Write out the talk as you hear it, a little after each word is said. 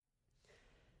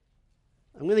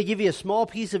I'm going to give you a small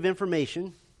piece of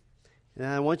information, and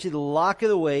I want you to lock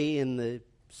it away in the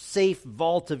safe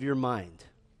vault of your mind.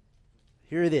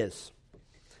 Here it is.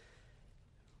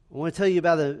 I want to tell you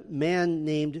about a man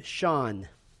named Sean.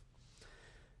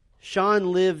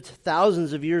 Sean lived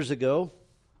thousands of years ago,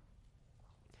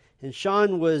 and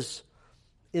Sean was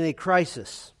in a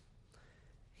crisis.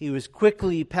 He was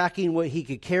quickly packing what he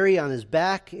could carry on his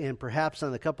back and perhaps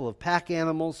on a couple of pack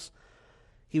animals.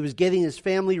 He was getting his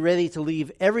family ready to leave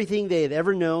everything they had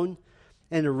ever known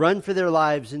and to run for their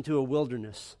lives into a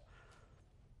wilderness.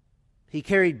 He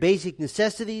carried basic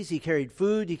necessities, he carried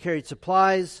food, he carried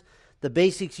supplies, the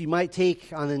basics you might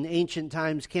take on an ancient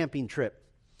times camping trip.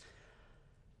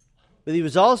 But he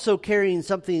was also carrying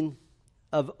something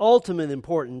of ultimate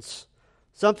importance,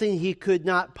 something he could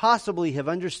not possibly have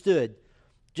understood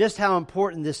just how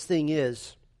important this thing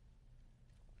is.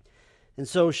 And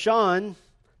so Sean,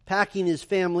 packing his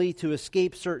family to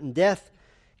escape certain death,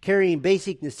 carrying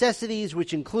basic necessities,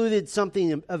 which included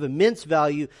something of immense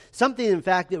value, something, in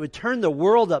fact, that would turn the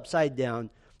world upside down,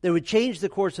 that would change the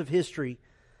course of history.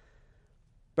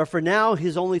 But for now,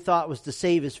 his only thought was to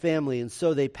save his family, and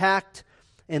so they packed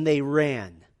and they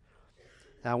ran.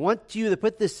 Now, I want you to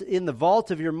put this in the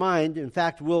vault of your mind. In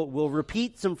fact, we'll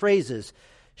repeat some phrases.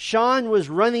 Sean was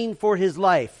running for his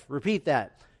life. Repeat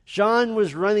that. Sean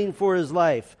was running for his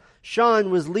life. Sean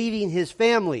was leading his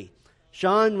family.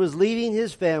 Sean was leading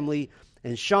his family,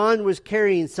 and Sean was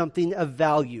carrying something of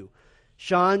value.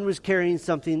 Sean was carrying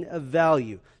something of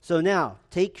value. So now,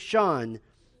 take Sean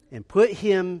and put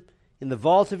him in the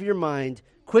vault of your mind,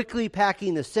 quickly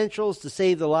packing essentials to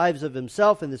save the lives of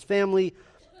himself and his family,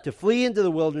 to flee into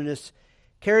the wilderness,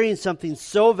 carrying something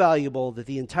so valuable that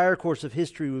the entire course of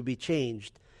history would be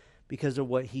changed because of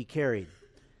what he carried.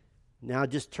 Now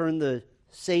just turn the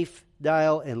safe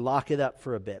dial and lock it up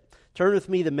for a bit. Turn with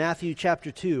me to Matthew chapter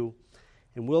 2,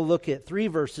 and we'll look at 3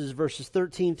 verses, verses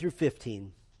 13 through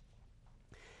 15.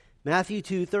 Matthew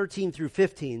 2, 13 through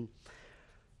 15.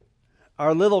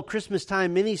 Our little Christmas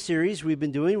time mini-series we've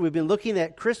been looking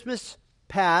at Christmas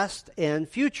past and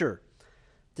future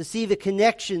to see the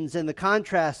connections and the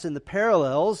contrasts and the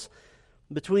parallels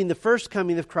between the first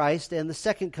coming of Christ and the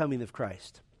second coming of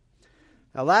Christ.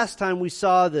 Now, last time we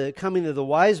saw the coming of the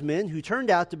wise men, who turned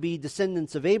out to be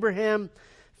descendants of Abraham,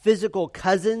 physical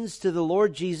cousins to the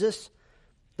Lord Jesus,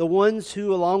 the ones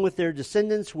who, along with their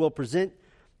descendants, will present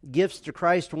gifts to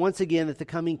Christ once again at the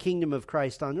coming kingdom of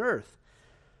Christ on earth.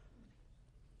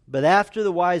 But after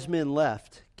the wise men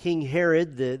left, King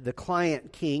Herod, the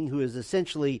client king, who is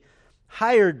essentially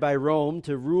hired by Rome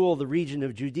to rule the region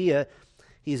of Judea,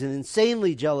 he's an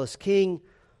insanely jealous king.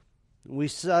 We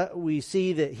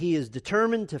see that he is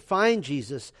determined to find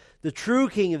Jesus, the true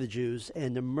King of the Jews,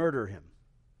 and to murder him.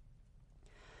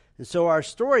 And so our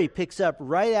story picks up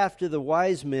right after the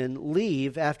wise men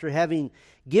leave, after having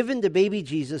given to baby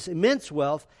Jesus immense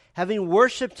wealth, having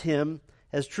worshipped him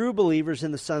as true believers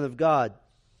in the Son of God.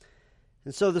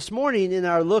 And so this morning, in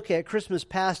our look at Christmas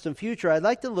past and future, I'd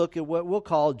like to look at what we'll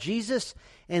call Jesus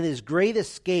and his great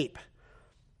escape.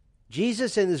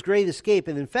 Jesus and his great escape.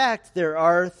 And in fact, there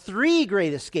are 3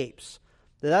 great escapes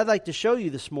that I'd like to show you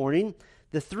this morning.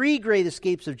 The 3 great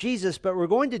escapes of Jesus, but we're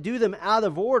going to do them out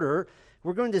of order.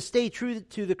 We're going to stay true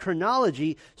to the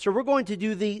chronology. So we're going to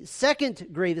do the second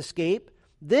great escape,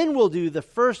 then we'll do the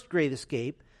first great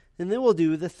escape, and then we'll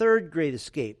do the third great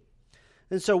escape.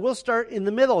 And so we'll start in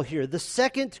the middle here. The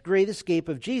second great escape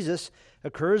of Jesus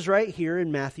occurs right here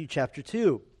in Matthew chapter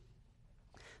 2.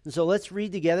 And so let's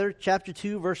read together chapter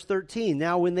 2, verse 13.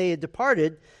 Now when they had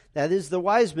departed, that is the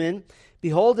wise men,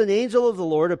 behold, an angel of the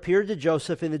Lord appeared to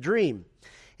Joseph in a dream,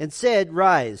 and said,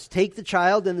 Rise, take the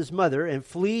child and his mother, and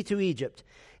flee to Egypt,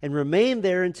 and remain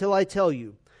there until I tell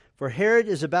you. For Herod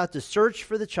is about to search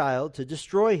for the child to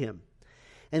destroy him.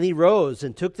 And he rose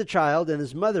and took the child and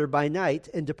his mother by night,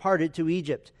 and departed to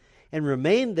Egypt, and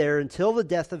remained there until the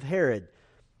death of Herod.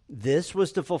 This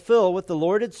was to fulfill what the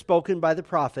Lord had spoken by the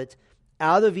prophet,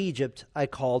 Out of Egypt I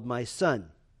called my son.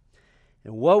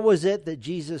 And what was it that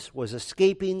Jesus was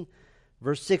escaping?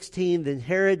 Verse 16, Then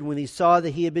Herod, when he saw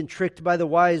that he had been tricked by the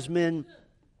wise men,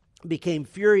 became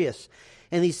furious,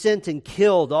 and he sent and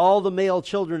killed all the male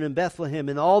children in Bethlehem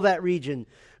and all that region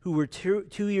who were 2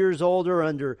 years old or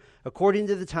under, according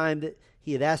to the time that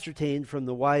he had ascertained from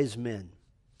the wise men.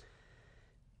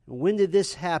 When did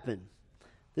this happen?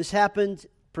 This happened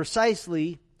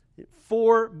precisely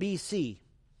 4 BC.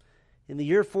 In the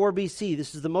year 4 BC,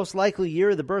 this is the most likely year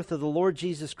of the birth of the Lord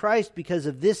Jesus Christ because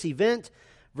of this event.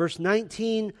 Verse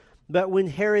 19, But when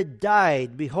Herod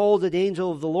died, behold, an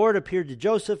angel of the Lord appeared to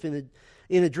Joseph in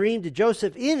a dream to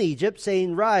Joseph in Egypt,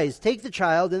 saying, Rise, take the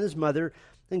child and his mother,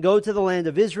 and go to the land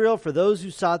of Israel, for those who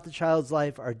sought the child's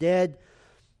life are dead.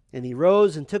 And he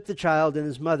rose and took the child and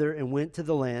his mother and went to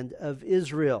the land of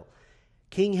Israel.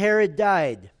 King Herod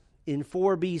died in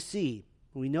 4 BC.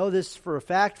 We know this for a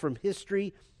fact from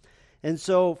history. And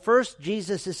so first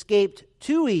Jesus escaped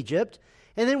to Egypt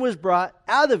and then was brought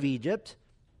out of Egypt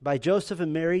by Joseph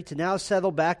and Mary to now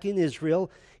settle back in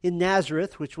Israel, in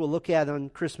Nazareth, which we'll look at on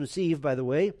Christmas Eve, by the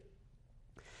way.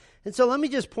 And so let me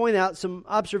just point out some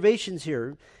observations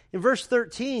here. In verse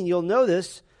 13, you'll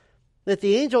notice that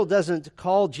the angel doesn't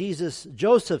call Jesus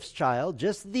Joseph's child,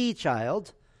 just the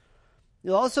child.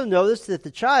 You'll also notice that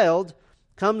the child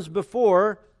comes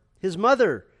before his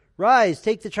mother. Rise,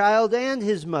 take the child and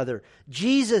his mother.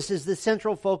 Jesus is the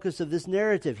central focus of this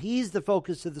narrative. He's the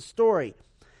focus of the story.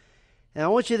 And I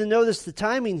want you to notice the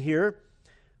timing here.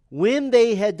 When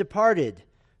they had departed,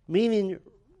 meaning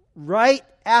right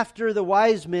after the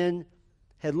wise men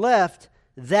had left,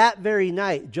 that very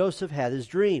night, Joseph had his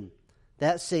dream,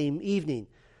 that same evening.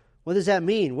 What does that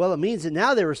mean? Well, it means that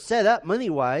now they were set up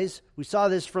money-wise. We saw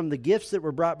this from the gifts that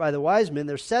were brought by the wise men.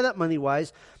 They're set up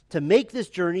money-wise to make this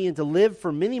journey and to live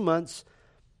for many months,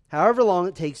 however long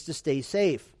it takes to stay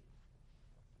safe.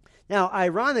 Now,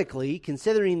 ironically,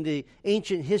 considering the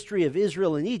ancient history of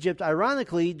Israel and Egypt,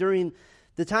 ironically, during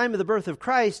the time of the birth of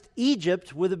Christ,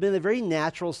 Egypt would have been a very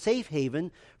natural safe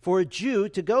haven for a Jew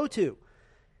to go to,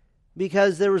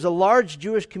 because there was a large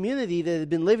Jewish community that had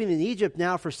been living in Egypt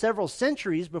now for several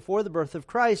centuries before the birth of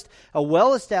Christ, a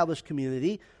well-established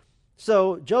community.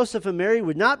 So Joseph and Mary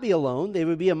would not be alone. They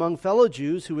would be among fellow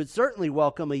Jews who would certainly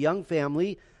welcome a young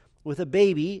family with a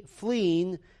baby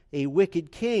fleeing a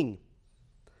wicked king.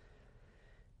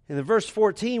 And in verse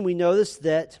 14, we notice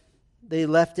that they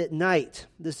left at night.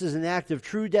 This is an act of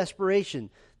true desperation.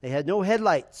 They had no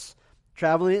headlights.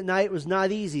 Traveling at night was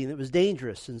not easy, and it was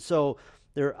dangerous. And so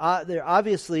they're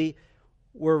obviously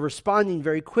were responding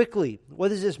very quickly. What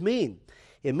does this mean?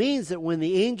 It means that when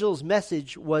the angel's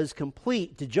message was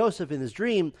complete to Joseph in his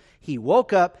dream, he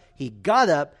woke up, he got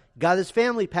up, got his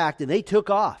family packed, and they took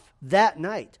off that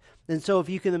night. And so if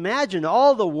you can imagine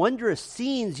all the wondrous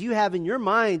scenes you have in your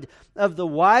mind of the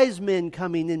wise men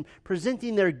coming and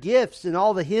presenting their gifts, and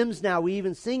all the hymns now we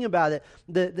even sing about it,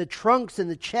 the trunks and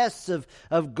the chests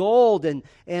of gold and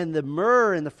the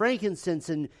myrrh and the frankincense,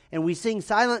 and we sing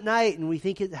Silent Night, and we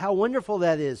think how wonderful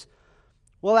that is.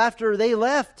 Well, after they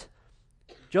left,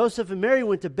 Joseph and Mary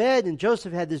went to bed, and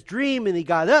Joseph had this dream, and he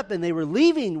got up, and they were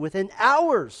leaving within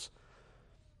hours.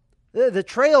 The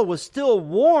trail was still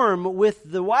warm with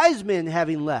the wise men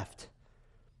having left.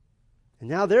 And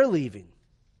now they're leaving.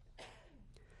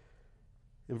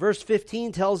 And verse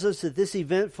 15 tells us that this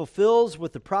event fulfills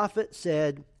what the prophet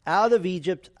said, "Out of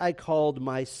Egypt I called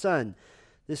my son."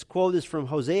 This quote is from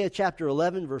Hosea chapter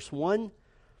 11, verse 1.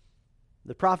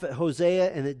 The prophet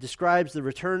Hosea, and it describes the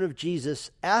return of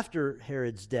Jesus after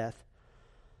Herod's death.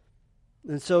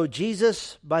 And so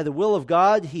Jesus, by the will of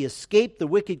God, he escaped the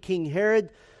wicked King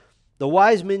Herod. The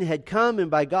wise men had come, and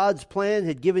by God's plan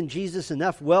had given Jesus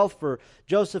enough wealth for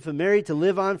Joseph and Mary to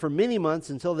live on for many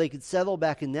months until they could settle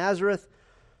back in Nazareth.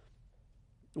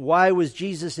 Why was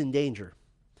Jesus in danger?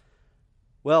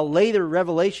 Well, later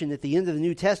Revelation at the end of the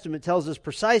New Testament tells us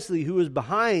precisely who was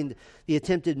behind the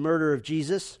attempted murder of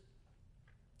Jesus.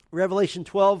 Revelation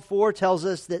 12:4 tells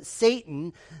us that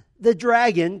Satan, the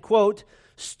dragon, quote,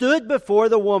 stood before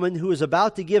the woman who was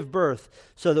about to give birth,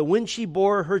 so that when she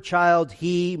bore her child,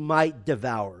 he might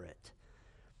devour it.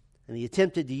 And he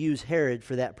attempted to use Herod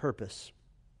for that purpose.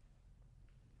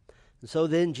 And so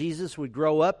then Jesus would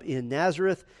grow up in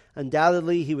Nazareth.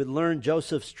 Undoubtedly, he would learn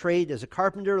Joseph's trade as a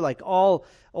carpenter, like all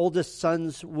oldest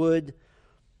sons would.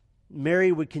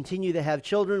 Mary would continue to have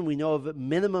children. We know of a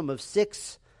minimum of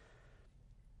 6.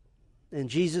 And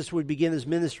Jesus would begin his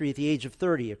ministry at the age of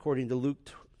 30, according to Luke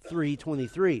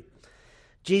 3:23.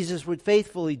 Jesus would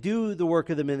faithfully do the work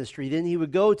of the ministry. Then he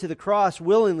would go to the cross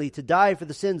willingly to die for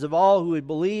the sins of all who would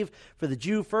believe, for the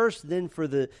Jew first, then for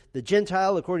the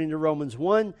Gentile, according to Romans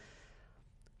 1.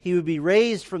 He would be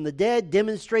raised from the dead,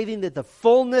 demonstrating that the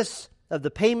fullness of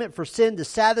the payment for sin to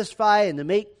satisfy and to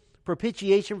make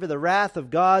propitiation for the wrath of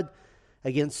God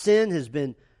against sin has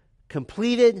been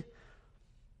completed.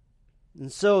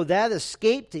 And so that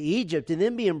escape to Egypt and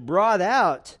then being brought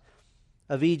out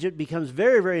of Egypt becomes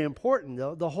very, very important.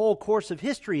 The whole course of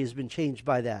history has been changed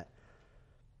by that.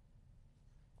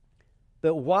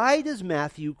 But why does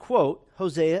Matthew quote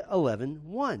Hosea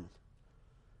 11:1?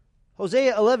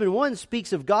 Hosea 11:1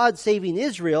 speaks of God saving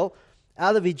Israel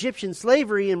out of Egyptian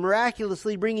slavery and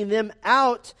miraculously bringing them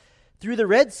out through the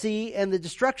Red Sea and the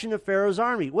destruction of Pharaoh's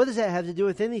army. What does that have to do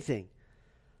with anything?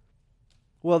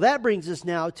 Well, that brings us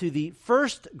now to the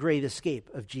first great escape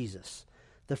of Jesus.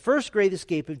 The first great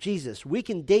escape of Jesus. We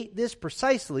can date this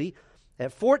precisely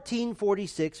at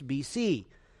 1446 BC,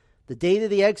 the date of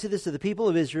the exodus of the people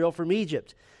of Israel from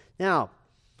Egypt. Now,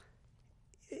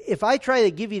 if I try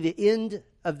to give you the end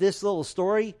of this little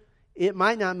story, it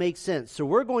might not make sense. So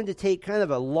we're going to take kind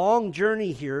of a long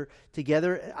journey here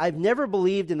together. I've never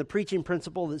believed in the preaching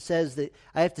principle that says that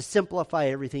I have to simplify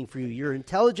everything for you. You're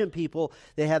intelligent people.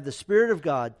 They have the Spirit of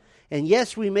God. And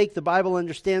yes, we make the Bible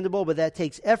understandable, but that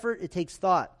takes effort. It takes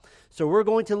thought. So we're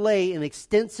going to lay an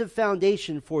extensive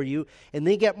foundation for you and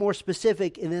then get more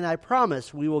specific. And then I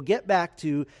promise we will get back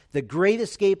to the great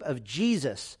escape of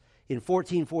Jesus in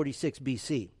 1446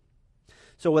 BC.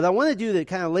 So what I want to do to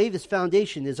kind of lay this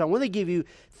foundation is I want to give you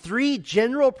 3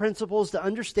 general principles to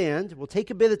understand. We'll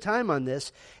take a bit of time on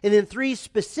this. And then 3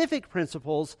 specific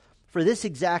principles for this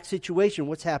exact situation,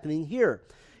 what's happening here.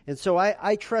 And so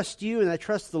I trust you and I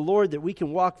trust the Lord that we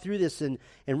can walk through this and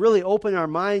really open our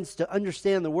minds to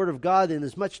understand the Word of God in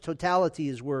as much totality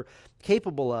as we're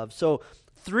capable of. So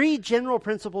 3 general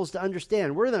principles to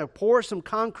understand. We're going to pour some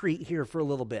concrete here for a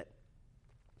little bit.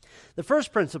 The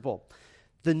first principle: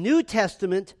 the New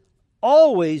Testament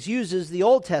always uses the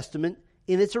Old Testament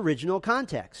in its original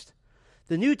context.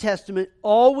 The New Testament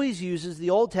always uses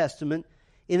the Old Testament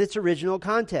in its original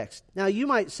context. Now, you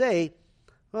might say,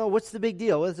 well, what's the big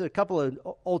deal? Well, there's a couple of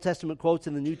Old Testament quotes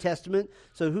in the New Testament,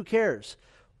 so who cares?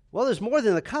 Well, there's more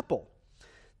than a couple.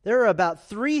 There are about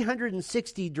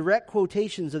 360 direct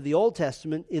quotations of the Old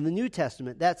Testament in the New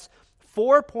Testament. That's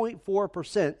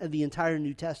 4.4% of the entire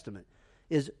New Testament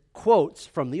is quotes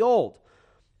from the Old.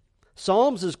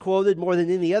 Psalms is quoted more than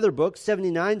any other book,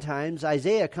 79 times.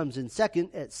 Isaiah comes in second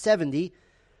at 70.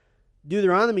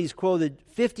 Deuteronomy is quoted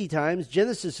 50 times.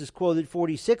 Genesis is quoted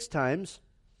 46 times.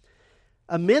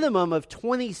 A minimum of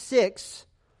 26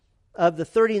 of the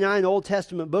 39 Old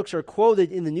Testament books are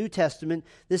quoted in the New Testament.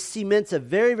 This cements a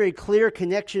very, very clear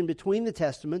connection between the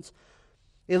Testaments.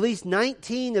 At least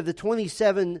 19 of the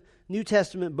 27 New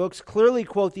Testament books clearly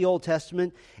quote the Old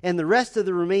Testament, and the rest of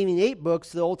the remaining 8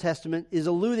 books, the Old Testament is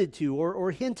alluded to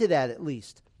or hinted at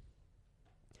least.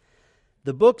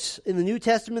 The books in the New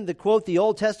Testament that quote the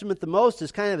Old Testament the most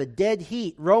is kind of a dead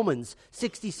heat. Romans,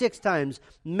 66 times.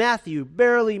 Matthew,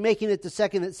 barely making it to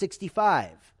second at 65.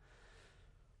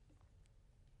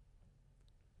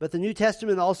 But the New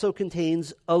Testament also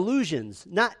contains allusions,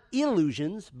 not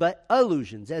illusions, but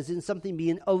allusions, as in something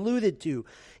being alluded to.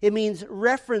 It means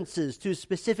references to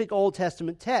specific Old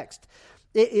Testament text.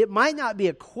 It might not be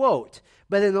a quote,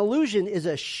 but an allusion is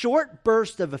a short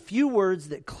burst of a few words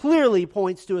that clearly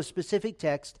points to a specific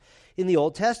text in the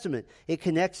Old Testament. It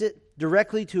connects it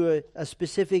directly to a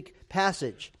specific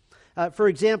passage. For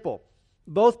example,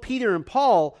 both Peter and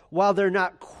Paul, while they're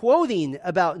not quoting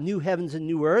about new heavens and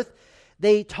new earth,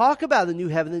 they talk about the new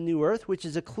heaven and new earth, which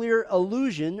is a clear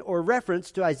allusion or reference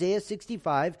to Isaiah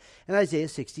 65 and Isaiah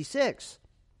 66.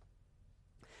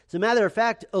 As a matter of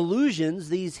fact, allusions,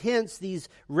 these hints, these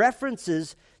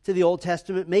references to the Old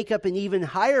Testament make up an even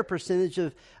higher percentage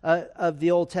of the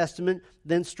Old Testament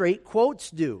than straight quotes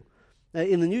do,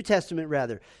 in the New Testament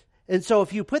rather. And so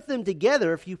if you put them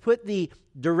together, if you put the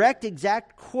direct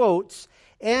exact quotes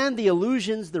and the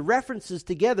allusions, the references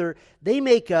together, they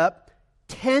make up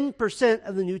 10%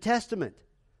 of the New Testament.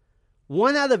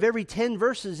 1 out of every 10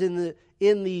 verses in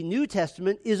the New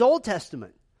Testament is Old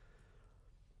Testament.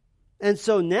 And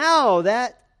so now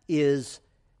that is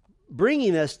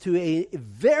bringing us to a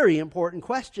very important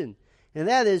question. And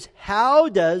that is, how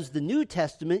does the New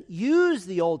Testament use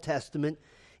the Old Testament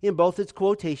in both its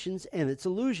quotations and its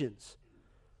allusions?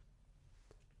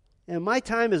 In my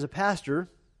time as a pastor,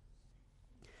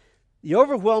 the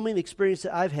overwhelming experience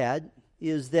that I've had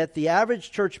is that the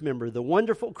average church member, the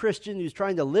wonderful Christian who's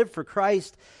trying to live for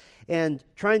Christ and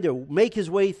trying to make his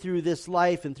way through this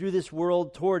life and through this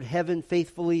world toward heaven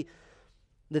faithfully,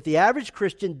 that the average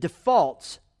Christian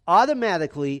defaults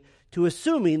automatically to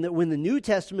assuming that when the New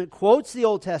Testament quotes the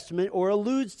Old Testament or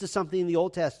alludes to something in the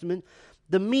Old Testament,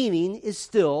 the meaning is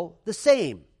still the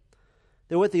same.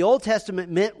 That what the Old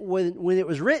Testament meant when it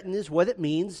was written is what it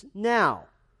means now.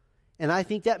 And I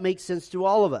think that makes sense to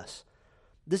all of us.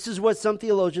 This is what some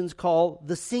theologians call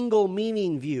the single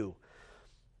meaning view.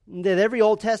 That every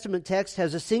Old Testament text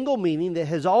has a single meaning that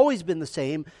has always been the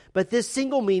same, but this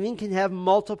single meaning can have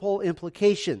multiple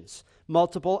implications,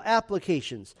 multiple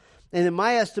applications. And in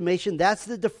my estimation, that's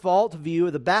the default view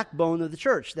of the backbone of the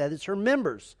church, that is her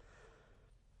members,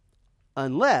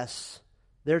 unless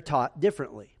they're taught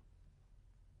differently.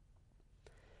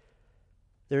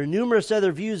 There are numerous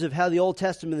other views of how the Old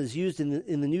Testament is used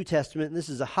in the New Testament, and this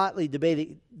is a hotly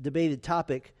debated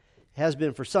topic has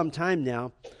been for some time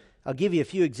now. I'll give you a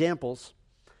few examples.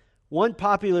 One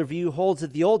popular view holds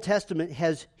that the Old Testament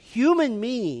has human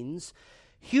meanings,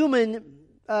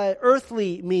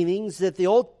 earthly meanings that the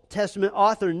Old Testament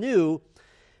author knew,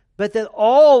 but that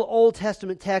all Old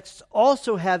Testament texts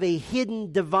also have a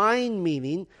hidden divine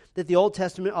meaning that the Old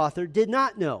Testament author did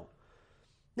not know.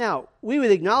 Now, we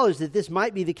would acknowledge that this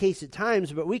might be the case at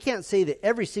times, but we can't say that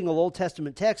every single Old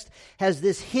Testament text has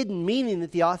this hidden meaning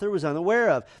that the author was unaware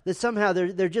of. That somehow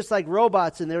they're just like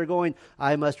robots and they're going,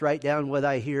 I must write down what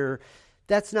I hear.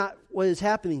 That's not what is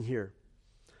happening here.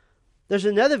 There's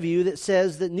another view that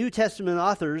says that New Testament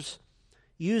authors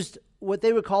used what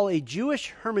they would call a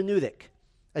Jewish hermeneutic,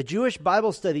 a Jewish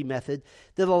Bible study method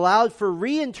that allowed for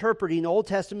reinterpreting Old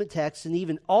Testament texts and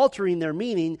even altering their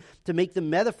meaning to make them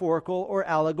metaphorical or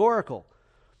allegorical.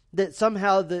 That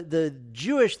somehow the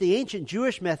ancient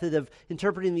Jewish method of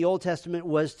interpreting the Old Testament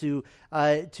was to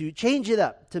change it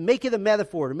up, to make it a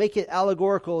metaphor, to make it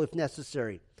allegorical if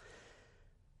necessary.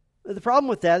 The problem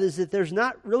with that is that there's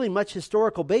not really much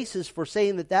historical basis for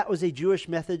saying that that was a Jewish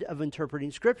method of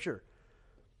interpreting Scripture.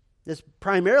 It's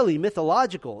primarily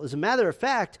mythological. As a matter of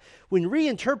fact, when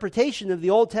reinterpretation of the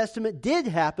Old Testament did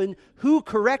happen, who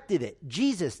corrected it?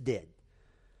 Jesus did.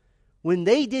 When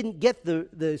they didn't get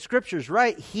the Scriptures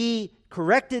right, He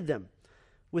corrected them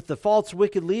with the false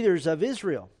wicked leaders of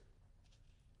Israel.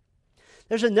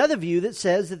 There's another view that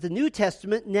says that the New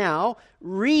Testament now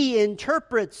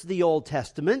reinterprets the Old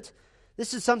Testament.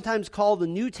 This is sometimes called the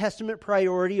New Testament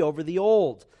priority over the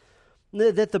Old.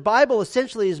 That the Bible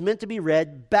essentially is meant to be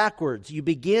read backwards. You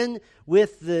begin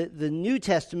with the New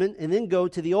Testament and then go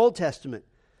to the Old Testament.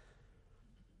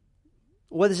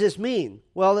 What does this mean?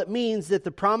 Well, it means that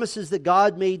the promises that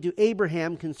God made to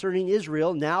Abraham concerning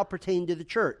Israel now pertain to the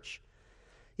church.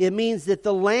 It means that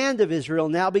the land of Israel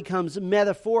now becomes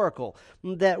metaphorical.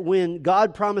 That when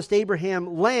God promised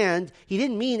Abraham land, He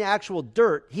didn't mean actual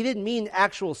dirt. He didn't mean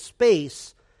actual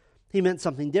space. He meant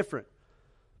something different.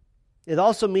 It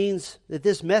also means that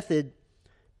this method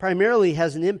primarily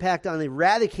has an impact on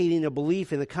eradicating a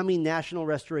belief in the coming national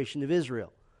restoration of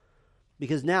Israel.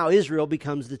 Because now Israel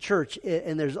becomes the church,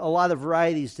 and there's a lot of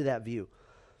varieties to that view.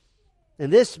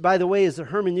 And this, by the way, is a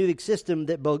hermeneutic system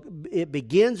that it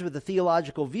begins with a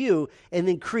theological view and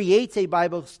then creates a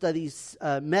Bible studies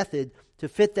method to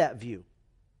fit that view.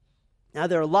 Now,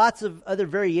 there are lots of other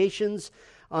variations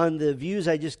on the views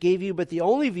I just gave you, but the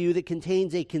only view that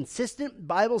contains a consistent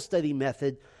Bible study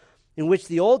method in which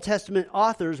the Old Testament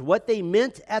authors, what they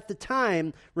meant at the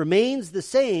time, remains the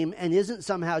same and isn't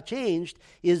somehow changed,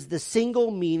 is the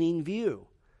single meaning view.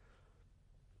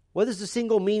 What does the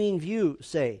single meaning view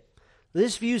say?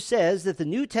 This view says that the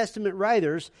New Testament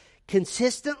writers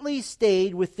consistently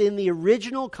stayed within the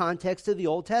original context of the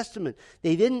Old Testament.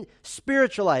 They didn't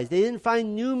spiritualize. They didn't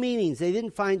find new meanings. They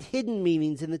didn't find hidden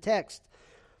meanings in the text.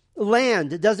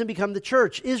 Land doesn't become the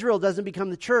church. Israel doesn't become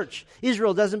the church.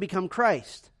 Israel doesn't become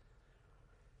Christ.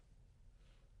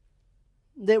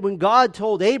 That when God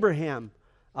told Abraham,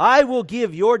 I will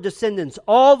give your descendants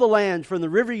all the land from the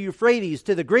river Euphrates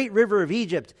to the great river of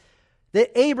Egypt,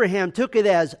 that Abraham took it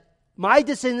as, my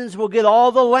descendants will get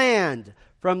all the land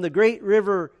from the great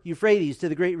river Euphrates to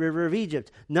the great river of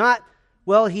Egypt. Not,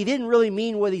 well, he didn't really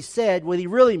mean what he said. What he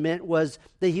really meant was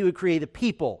that he would create a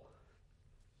people.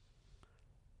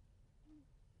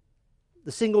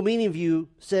 The single meaning view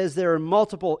says there are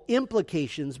multiple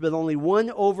implications, but only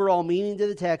one overall meaning to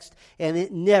the text, and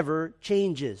it never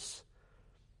changes.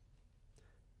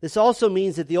 This also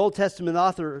means that the Old Testament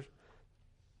author,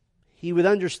 he would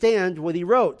understand what he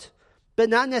wrote, but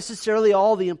not necessarily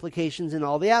all the implications and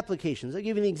all the applications. I'll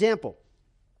give you an example.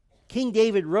 King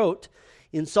David wrote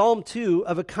in Psalm 2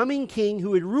 of a coming king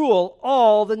who would rule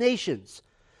all the nations.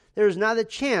 There is not a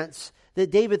chance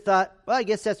that David thought, well, I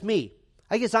guess that's me.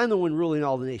 I guess I'm the one ruling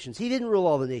all the nations. He didn't rule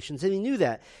all the nations, and he knew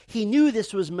that. He knew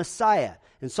this was Messiah,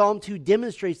 and Psalm 2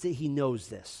 demonstrates that he knows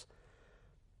this.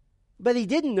 But he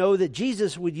didn't know that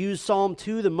Jesus would use Psalm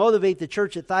 2 to motivate the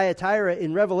church at Thyatira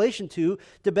in Revelation 2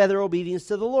 to better obedience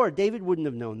to the Lord. David wouldn't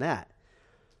have known that.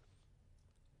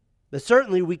 But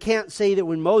certainly we can't say that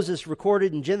when Moses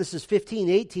recorded in Genesis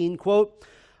 15:18, quote,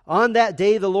 on that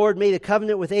day the Lord made a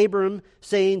covenant with Abram,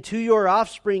 saying, to your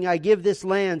offspring I give this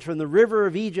land from the river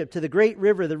of Egypt to the great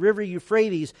river, the river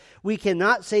Euphrates. We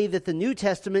cannot say that the New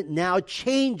Testament now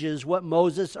changes what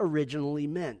Moses originally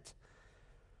meant.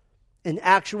 An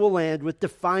actual land with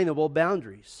definable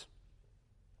boundaries.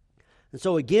 And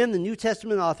so again, the New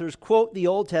Testament authors quote the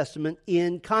Old Testament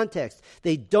in context.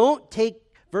 They don't take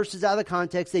verses out of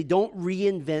context. They don't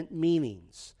reinvent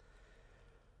meanings.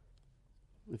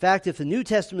 In fact, if the New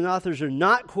Testament authors are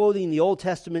not quoting the Old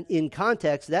Testament in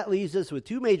context, that leaves us with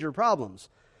two major problems.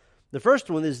 The first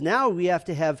one is now we have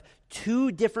to have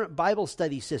two different Bible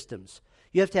study systems.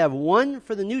 You have to have one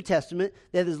for the New Testament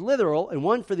that is literal and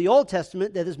one for the Old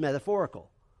Testament that is metaphorical.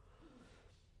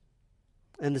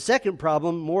 And the second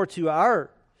problem, more to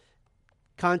our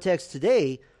context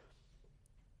today,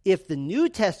 if the New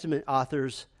Testament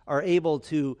authors are able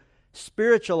to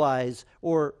spiritualize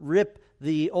or rip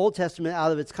the Old Testament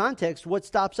out of its context, what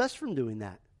stops us from doing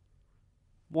that?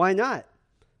 Why not?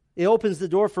 It opens the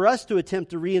door for us to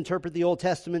attempt to reinterpret the Old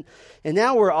Testament, and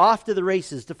now we're off to the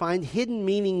races to find hidden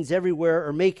meanings everywhere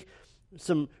or make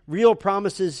some real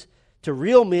promises to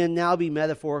real men now be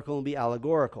metaphorical and be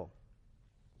allegorical.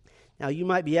 Now you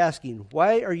might be asking,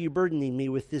 why are you burdening me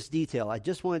with this detail? I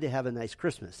just wanted to have a nice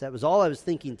Christmas. That was all I was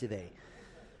thinking today.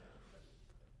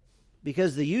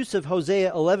 Because the use of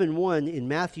Hosea 11:1 in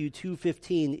Matthew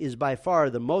 2:15 is by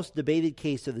far the most debated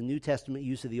case of the New Testament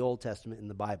use of the Old Testament in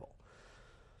the Bible.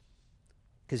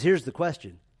 Because here's the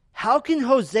question. How can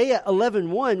Hosea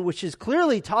 11:1, which is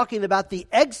clearly talking about the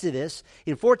Exodus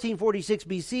in 1446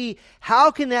 BC, how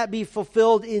can that be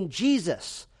fulfilled in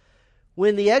Jesus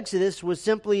when the Exodus was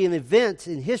simply an event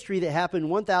in history that happened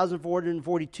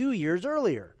 1,442 years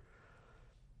earlier?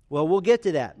 Well, we'll get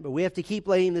to that, but we have to keep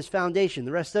laying this foundation.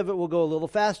 The rest of it will go a little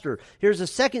faster. Here's a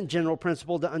second general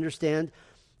principle to understand.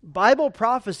 Bible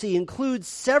prophecy includes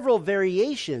several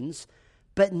variations,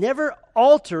 but never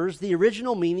alters the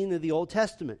original meaning of the Old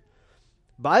Testament.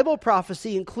 Bible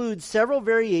prophecy includes several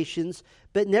variations,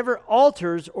 but never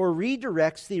alters or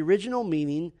redirects the original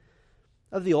meaning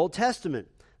of the Old Testament.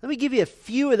 Let me give you a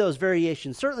few of those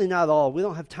variations. Certainly not all. We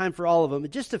don't have time for all of them,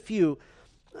 but just a few.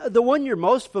 The one you're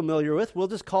most familiar with, we'll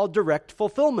just call direct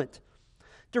fulfillment.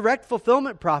 Direct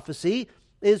fulfillment prophecy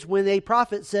is when a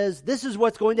prophet says, this is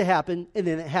what's going to happen, and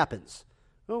then it happens.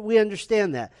 Well, we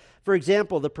understand that. For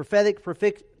example, the prophetic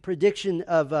prediction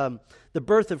of the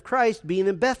birth of Christ being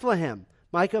in Bethlehem,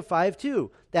 Micah 5:2.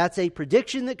 That's a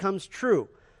prediction that comes true.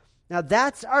 Now,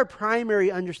 that's our primary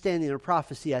understanding of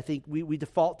prophecy. I think we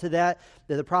default to that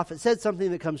the prophet said something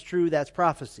that comes true, that's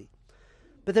prophecy.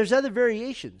 But there's other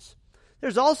variations.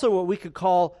 There's also what we could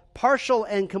call partial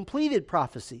and completed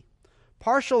prophecy.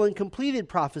 Partial and completed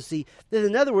prophecy, that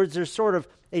in other words, there's sort of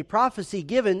a prophecy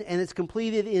given and it's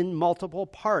completed in multiple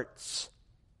parts.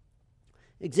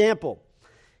 Example,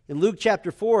 in Luke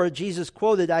chapter 4, Jesus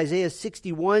quoted Isaiah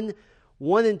 61,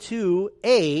 1 and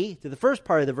 2a to the first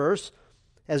part of the verse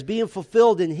as being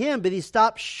fulfilled in him, but he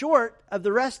stopped short of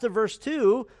the rest of verse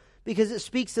 2 because it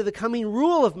speaks to the coming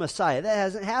rule of Messiah. That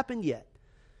hasn't happened yet.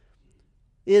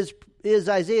 Is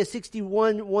Isaiah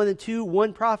 61, 1 and 2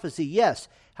 one prophecy? Yes.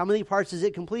 How many parts is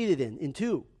it completed in? In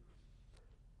 2.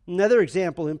 Another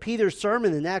example, in Peter's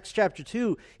sermon in Acts chapter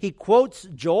 2, he quotes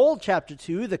Joel chapter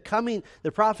 2, the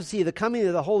prophecy of the coming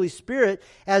of the Holy Spirit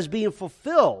as being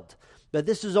fulfilled. But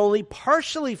this is only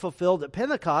partially fulfilled at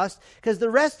Pentecost because the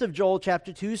rest of Joel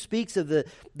chapter 2 speaks of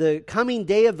the coming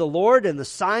day of the Lord and the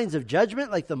signs of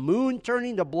judgment, like the moon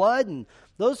turning to blood and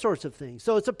those sorts of things.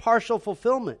 So it's a partial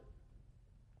fulfillment.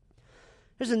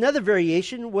 There's another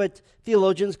variation, what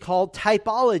theologians call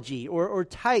typology or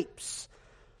types.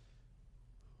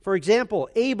 For example,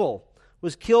 Abel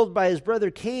was killed by his brother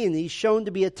Cain, and he's shown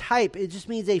to be a type. It just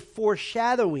means a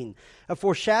foreshadowing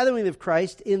of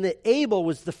Christ in that Abel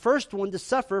was the first one to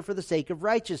suffer for the sake of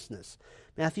righteousness.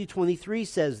 Matthew 23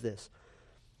 says this.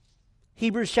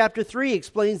 Hebrews chapter 3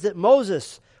 explains that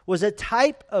Moses was a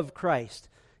type of Christ.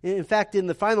 In fact, in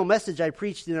the final message I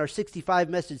preached in our 65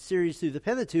 message series through the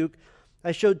Pentateuch,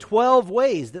 I showed 12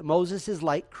 ways that Moses is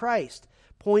like Christ,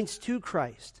 points to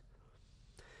Christ.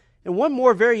 And one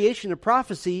more variation of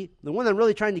prophecy, the one I'm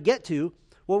really trying to get to,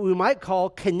 what we might call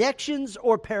connections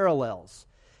or parallels.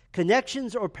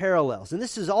 Connections or parallels. And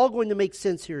this is all going to make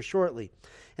sense here shortly.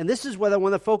 And this is what I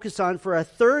want to focus on for a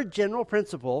third general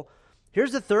principle.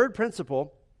 Here's the third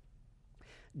principle.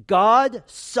 God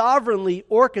sovereignly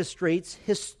orchestrates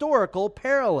historical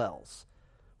parallels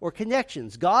or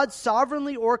connections. God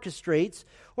sovereignly orchestrates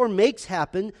or makes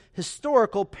happen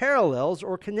historical parallels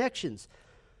or connections.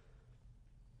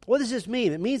 What does this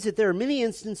mean? It means that there are many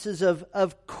instances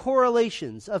of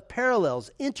correlations, of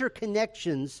parallels,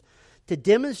 interconnections to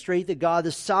demonstrate that God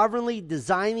is sovereignly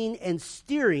designing and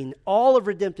steering all of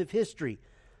redemptive history.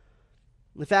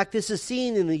 In fact, this is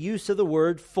seen in the use of the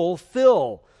word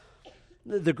fulfill.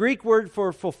 The Greek word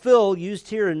for fulfill used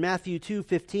here in Matthew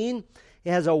 2:15,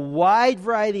 it has a wide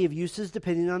variety of uses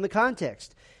depending on the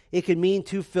context. It can mean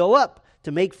to fill up,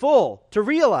 to make full, to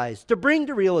realize, to bring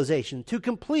to realization, to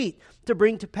complete, to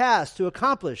bring to pass, to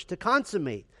accomplish, to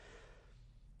consummate.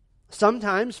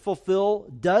 Sometimes fulfill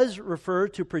does refer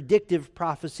to predictive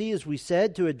prophecy, as we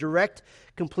said, to a direct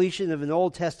completion of an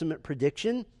Old Testament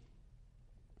prediction.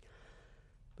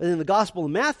 But in the Gospel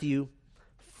of Matthew,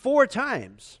 4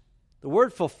 times, the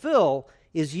word fulfill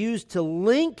is used to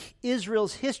link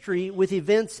Israel's history with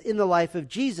events in the life of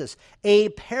Jesus. A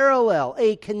parallel,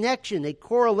 a connection, a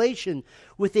correlation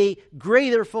with a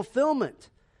greater fulfillment,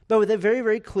 but with a very,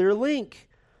 very clear link.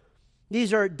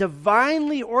 These are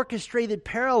divinely orchestrated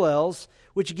parallels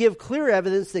which give clear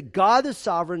evidence that God is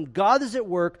sovereign, God is at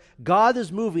work, God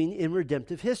is moving in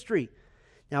redemptive history.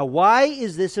 Now, why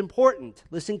is this important?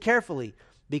 Listen carefully.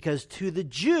 Because to the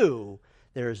Jew,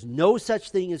 there is no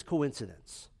such thing as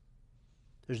coincidence.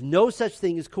 There's no such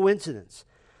thing as coincidence.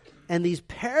 And these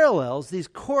parallels, these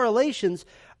correlations,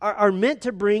 are meant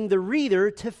to bring the reader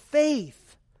to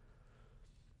faith.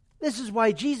 This is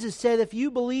why Jesus said, if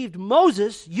you believed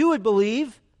Moses, you would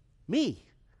believe me.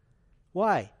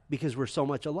 Why? Because we're so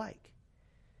much alike.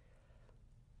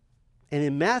 And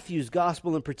in Matthew's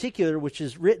gospel in particular, which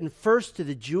is written first to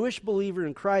the Jewish believer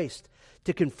in Christ,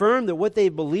 to confirm that what they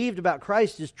believed about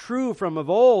Christ is true from of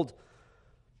old,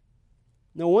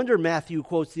 no wonder Matthew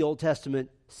quotes the Old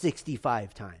Testament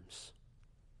 65 times.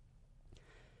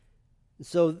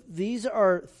 So these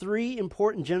are 3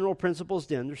 important general principles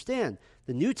to understand.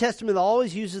 The New Testament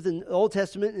always uses the Old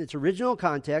Testament in its original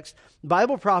context.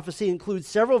 Bible prophecy includes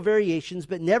several variations,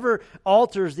 but never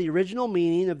alters the original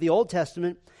meaning of the Old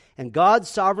Testament, and God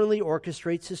sovereignly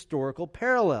orchestrates historical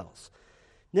parallels.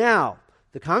 Now,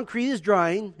 the concrete is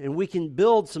drying, and we can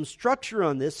build some structure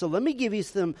on this, so let me give you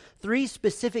 3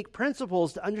 specific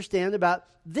principles to understand about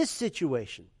this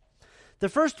situation. The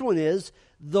first one is,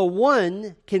 the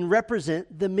one can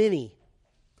represent the many.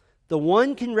 The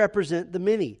one can represent the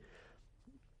many.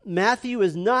 Matthew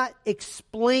is not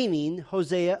explaining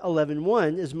Hosea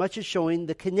 11:1 as much as showing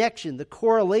the connection, the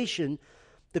correlation,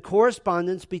 the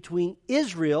correspondence between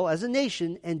Israel as a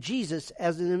nation and Jesus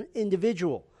as an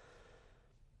individual.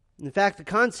 In fact, the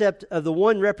concept of the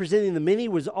one representing the many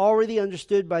was already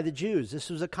understood by the Jews. This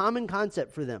was a common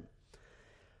concept for them.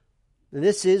 And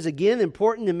this is, again,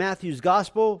 important in Matthew's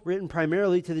gospel, written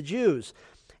primarily to the Jews.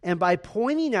 And by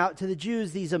pointing out to the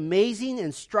Jews these amazing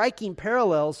and striking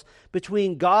parallels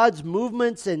between God's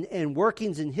movements and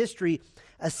workings in history,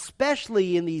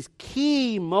 especially in these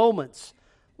key moments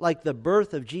like the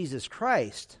birth of Jesus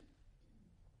Christ,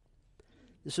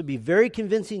 this would be very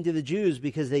convincing to the Jews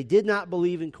because they did not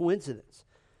believe in coincidence.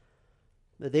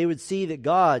 That they would see that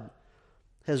God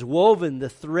has woven the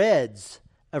threads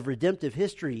of redemptive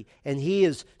history, and He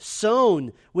is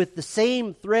sewn with the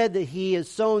same thread that He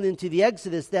has sewn into the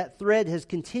Exodus. That thread has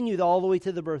continued all the way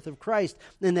to the birth of Christ,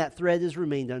 and that thread has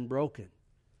remained unbroken.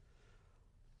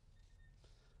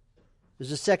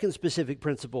 There's a second specific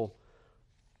principle.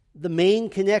 The main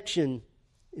connection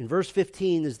in verse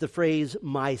 15 is the phrase,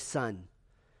 my son.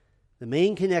 The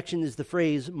main connection is the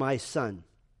phrase, my son.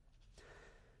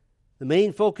 The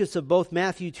main focus of both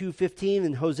Matthew 2:15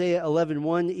 and Hosea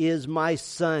 11:1 is my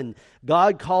son.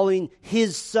 God calling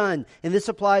His son. And this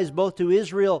applies both to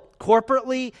Israel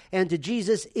corporately and to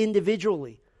Jesus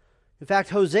individually. In fact,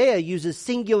 Hosea uses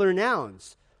singular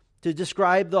nouns to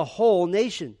describe the whole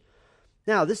nation.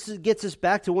 Now, this gets us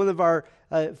back to one of our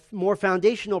more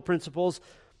foundational principles.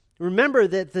 Remember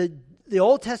that the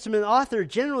Old Testament author,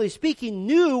 generally speaking,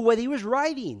 knew what he was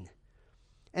writing.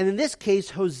 And in this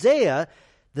case, Hosea,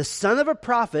 the son of a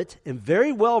prophet and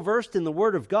very well versed in the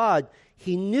Word of God,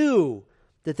 he knew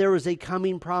that there was a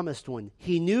coming promised one.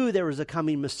 He knew there was a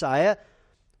coming Messiah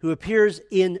who appears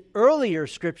in earlier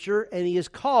Scripture, and he is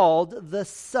called the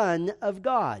Son of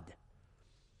God.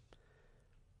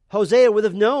 Hosea would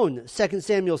have known 2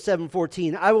 Samuel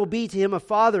 7:14, I will be to him a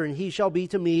father, and he shall be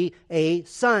to me a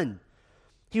son.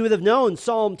 He would have known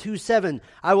Psalm 2:7,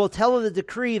 I will tell of the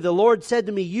decree, the Lord said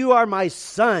to me, you are my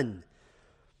son.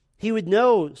 He would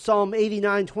know Psalm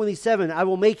 89:27, I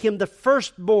will make him the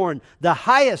firstborn, the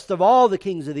highest of all the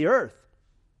kings of the earth.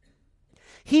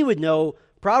 He would know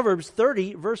Proverbs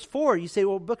 30, verse 4. You say,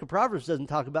 well, the book of Proverbs doesn't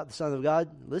talk about the Son of God.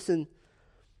 Listen,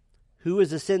 who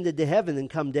has ascended to heaven and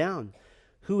come down?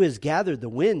 Who has gathered the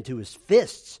wind to his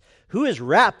fists? Who has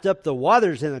wrapped up the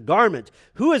waters in a garment?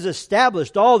 Who has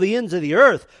established all the ends of the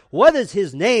earth? What is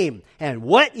his name? And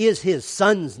what is his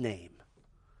son's name?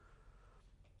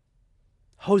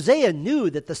 Hosea knew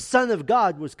that the Son of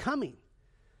God was coming.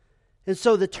 And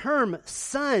so the term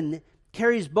son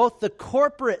carries both the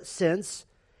corporate sense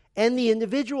and the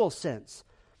individual sense.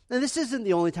 And this isn't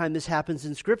the only time this happens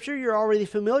in Scripture. You're already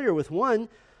familiar with one.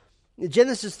 In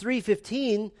Genesis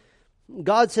 3:15,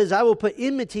 God says, I will put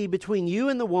enmity between you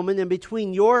and the woman, and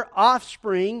between your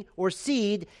offspring or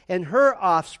seed and her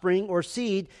offspring or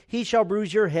seed. He shall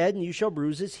bruise your head, and you shall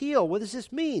bruise his heel. What does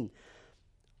this mean?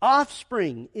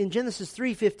 Offspring in Genesis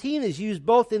 3:15 is used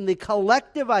both in the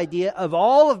collective idea of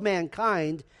all of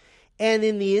mankind and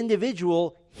in the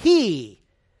individual, he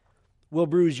will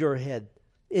bruise your head.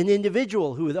 An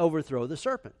individual who would overthrow the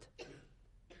serpent.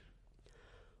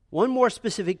 One more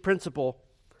specific principle.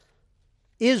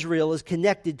 Israel is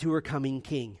connected to her coming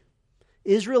king.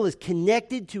 Israel is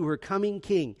connected to her coming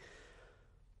king.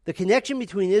 The connection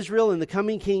between Israel and the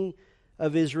coming king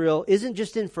of Israel isn't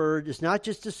just inferred, it's not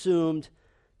just assumed.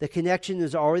 The connection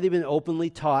has already been openly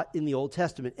taught in the Old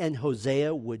Testament, and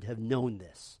Hosea would have known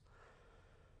this.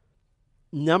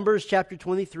 Numbers chapter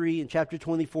 23 and chapter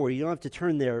 24, you don't have to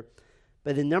turn there,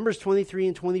 but in Numbers 23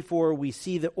 and 24, we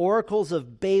see the oracles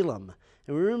of Balaam.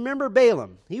 And we remember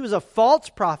Balaam. He was a false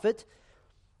prophet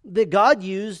that God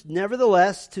used,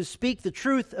 nevertheless, to speak the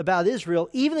truth about Israel,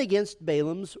 even against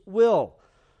Balaam's will.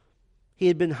 He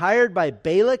had been hired by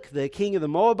Balak, the king of the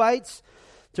Moabites,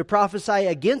 to prophesy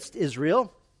against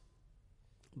Israel.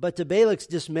 But to Balak's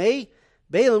dismay,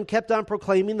 Balaam kept on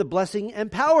proclaiming the blessing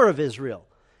and power of Israel.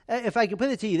 If I can put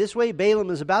it to you this way, Balaam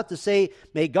is about to say,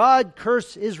 may God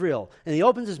curse Israel. And he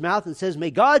opens his mouth and says,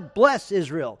 may God bless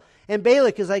Israel. And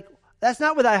Balak is like, that's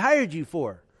not what I hired you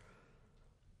for.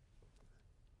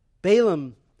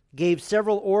 Balaam gave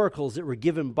several oracles that were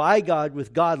given by God,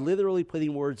 with God literally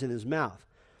putting words in his mouth.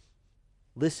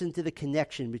 Listen to the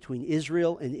connection between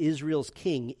Israel and Israel's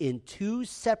king in two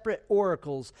separate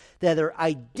oracles that are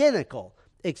identical,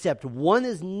 except one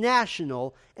is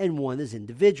national and one is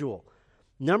individual.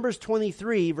 Numbers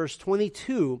 23, verse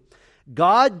 22,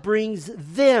 God brings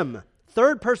them,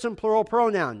 third person plural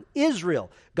pronoun,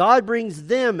 Israel. God brings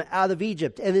them out of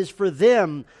Egypt and is for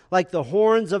them like the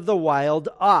horns of the wild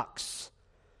ox.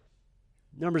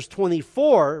 Numbers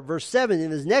 24, verse 7,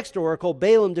 in his next oracle,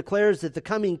 Balaam declares that the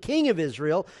coming king of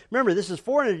Israel, remember this is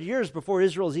 400 years before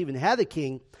Israel's even had a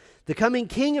king, the coming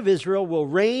king of Israel will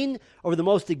reign over the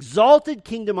most exalted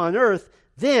kingdom on earth.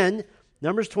 Then,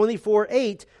 Numbers 24,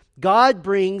 8, God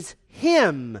brings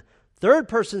him, third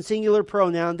person singular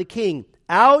pronoun, the king,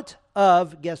 out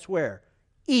of, guess where?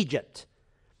 Egypt.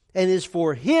 And is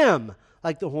for him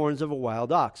like the horns of a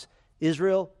wild ox.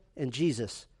 Israel and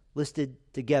Jesus listed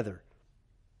together.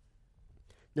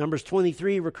 Numbers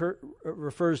 23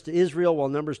 refers to Israel, while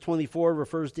Numbers 24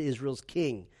 refers to Israel's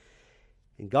king.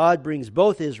 And God brings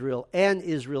both Israel and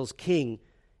Israel's king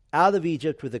out of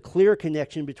Egypt with a clear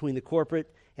connection between the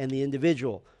corporate and the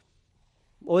individual.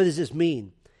 What does this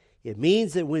mean? It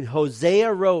means that when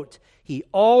Hosea wrote, he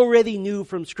already knew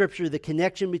from Scripture the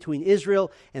connection between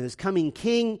Israel and his coming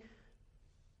king.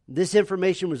 This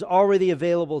information was already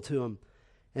available to him.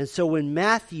 And so when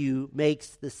Matthew makes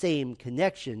the same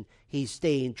connection, he's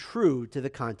staying true to the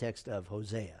context of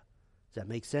Hosea. Does that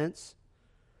make sense?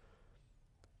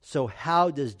 So how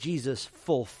does Jesus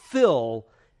fulfill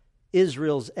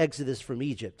Israel's exodus from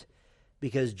Egypt?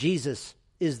 Because Jesus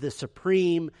is the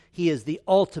supreme, he is the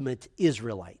ultimate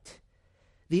Israelite.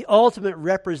 The ultimate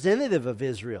representative of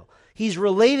Israel. He's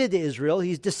related to Israel.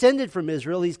 He's descended from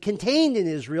Israel. He's contained in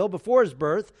Israel before his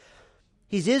birth.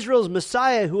 He's Israel's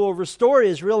Messiah who will restore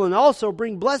Israel and also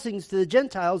bring blessings to the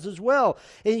Gentiles as well.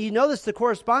 And you notice the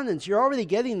correspondence. You're already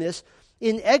getting this.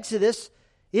 In Exodus,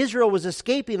 Israel was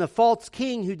escaping a false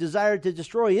king who desired to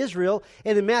destroy Israel.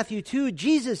 And in Matthew 2,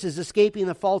 Jesus is escaping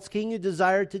a false king who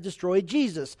desired to destroy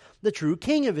Jesus, the true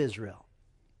king of Israel.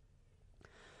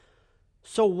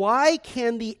 So why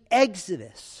can the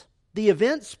Exodus, the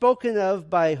event spoken of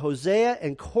by Hosea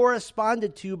and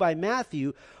corresponded to by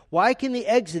Matthew, why can the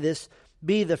Exodus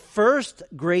be the first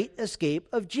great escape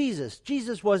of Jesus?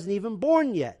 Jesus wasn't even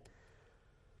born yet.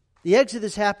 The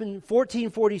Exodus happened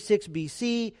 1446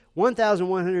 BC,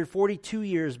 1,142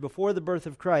 years before the birth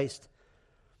of Christ.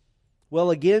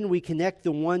 Well, again, we connect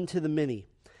the one to the many.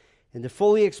 And to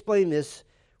fully explain this,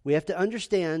 we have to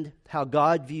understand how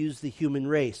God views the human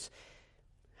race.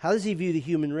 How does he view the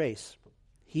human race?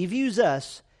 He views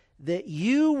us that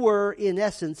you were, in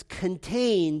essence,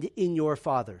 contained in your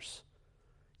fathers.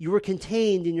 You were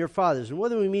contained in your fathers. And what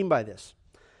do we mean by this?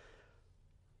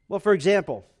 Well, for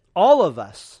example, all of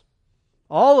us,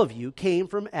 all of you came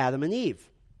from Adam and Eve.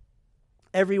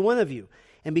 Every one of you.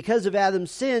 And because of Adam's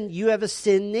sin, you have a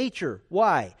sin nature.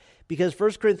 Why? Because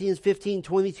 1 Corinthians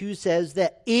 15:22 says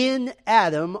that in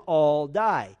Adam all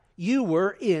die. You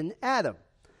were in Adam.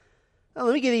 Now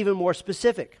let me get even more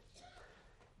specific.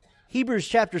 Hebrews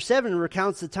chapter 7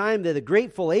 recounts the time that a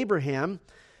grateful Abraham,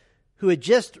 who had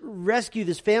just rescued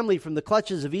his family from the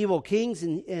clutches of evil kings,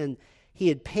 and he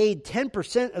had paid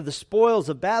 10% of the spoils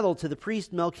of battle to the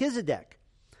priest Melchizedek.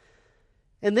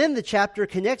 And then the chapter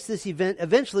connects this event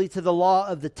eventually to the law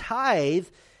of the tithe,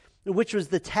 which was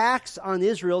the tax on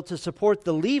Israel to support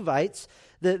the Levites,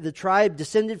 the tribe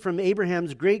descended from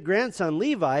Abraham's great-grandson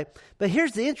Levi. But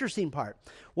here's the interesting part.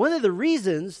 One of the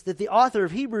reasons that the author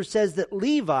of Hebrews says that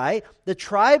Levi, the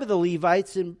tribe of the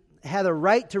Levites, had a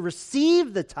right to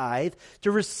receive the tithe, to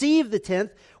receive the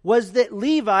tenth, was that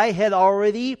Levi had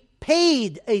already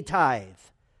paid a tithe.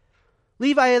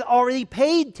 Levi had already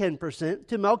paid 10%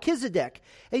 to Melchizedek.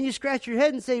 And you scratch your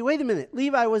head and say, wait a minute,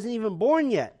 Levi wasn't even born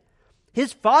yet.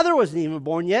 His father wasn't even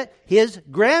born yet. His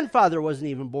grandfather wasn't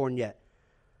even born yet.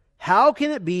 How can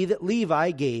it be that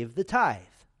Levi gave the tithe?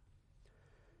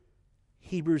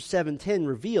 Hebrews 7:10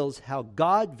 reveals how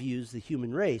God views the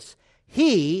human race.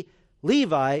 He,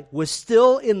 Levi, was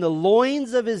still in the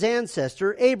loins of his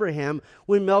ancestor Abraham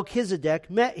when Melchizedek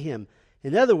met him.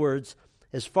 In other words,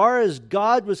 as far as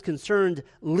God was concerned,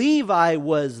 Levi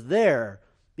was there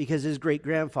because his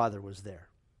great-grandfather was there.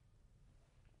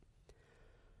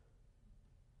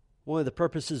 One of the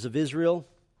purposes of Israel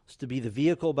is to be the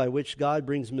vehicle by which God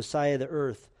brings Messiah to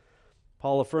earth.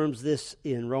 Paul affirms this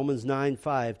in Romans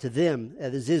 9:5. To them,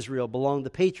 that is Israel, belong the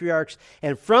patriarchs,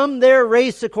 and from their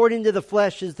race according to the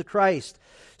flesh is the Christ.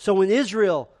 So when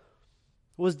Israel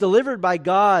was delivered by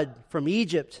God from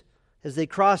Egypt as they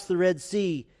crossed the Red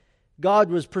Sea, God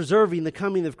was preserving the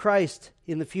coming of Christ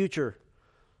in the future.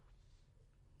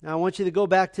 Now I want you to go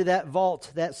back to that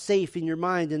vault, that safe in your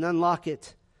mind, and unlock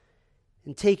it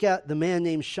and take out the man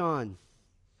named Sean.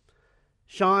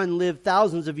 Sean lived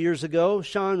thousands of years ago.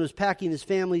 Sean was packing his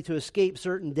family to escape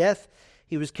certain death.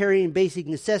 He was carrying basic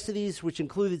necessities, which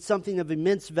included something of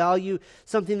immense value,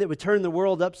 something that would turn the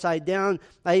world upside down.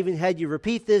 I even had you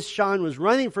repeat this. Sean was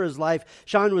running for his life.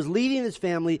 Sean was leading his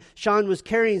family. Sean was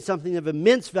carrying something of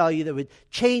immense value that would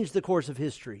change the course of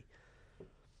history.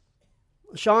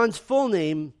 Sean's full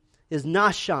name is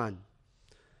Nahshon.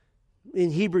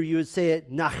 In Hebrew, you would say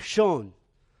it Nachshon.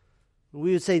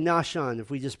 We would say Nahshon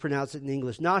if we just pronounce it in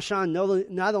English. Nahshon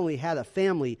not only had a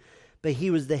family, but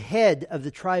he was the head of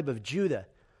the tribe of Judah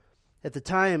at the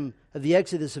time of the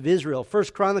exodus of Israel.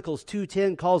 1 Chronicles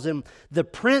 2:10 calls him the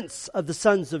prince of the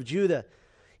sons of Judah.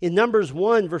 In Numbers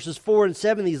 1, verses 4 and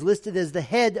 7, he's listed as the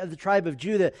head of the tribe of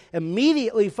Judah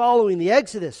immediately following the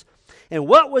exodus. And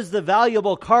what was the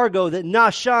valuable cargo that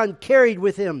Nahshon carried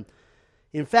with him?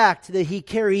 In fact, that he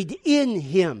carried in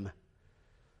him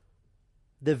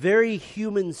the very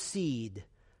human seed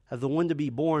of the one to be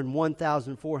born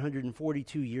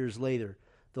 1,442 years later,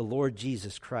 the Lord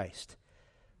Jesus Christ.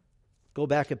 Go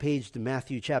back a page to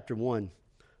Matthew chapter 1,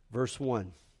 verse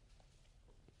 1.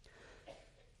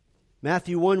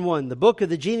 Matthew 1:1, the book of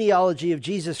the genealogy of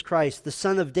Jesus Christ, the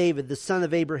son of David, the son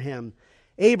of Abraham.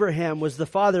 Abraham was the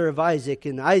father of Isaac,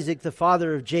 and Isaac the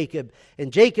father of Jacob,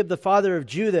 and Jacob the father of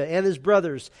Judah and his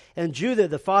brothers, and Judah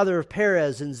the father of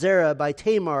Perez and Zerah by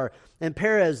Tamar, and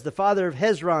Perez the father of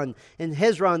Hezron, and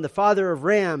Hezron the father of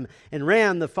Ram, and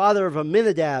Ram the father of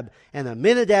Amminadab, and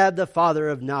Amminadab the father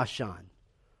of Nahshon.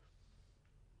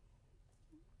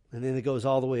 And then it goes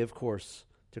all the way, of course,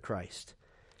 to Christ.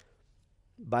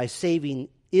 By saving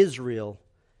Israel,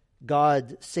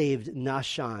 God saved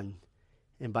Nahshon.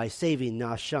 And by saving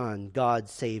Nahshon, God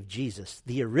saved Jesus.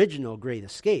 The original great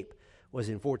escape was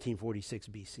in 1446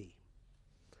 BC.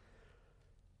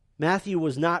 Matthew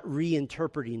was not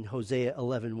reinterpreting Hosea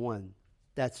 11:1.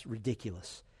 That's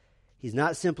ridiculous. He's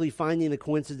not simply finding a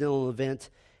coincidental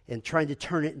event and trying to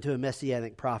turn it into a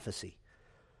messianic prophecy.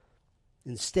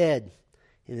 Instead,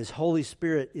 in his Holy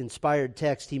Spirit-inspired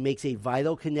text, he makes a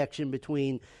vital connection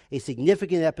between a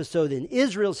significant episode in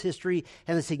Israel's history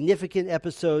and a significant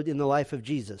episode in the life of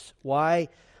Jesus. Why?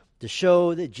 To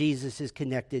show that Jesus is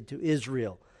connected to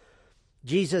Israel.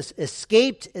 Jesus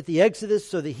escaped at the Exodus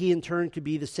so that he in turn could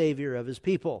be the Savior of his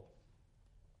people.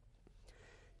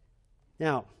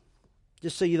 Now,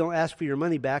 just so you don't ask for your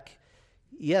money back,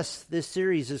 yes, this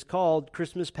series is called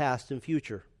Christmas Past and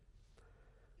Future.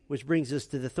 Which brings us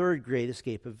to the third great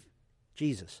escape of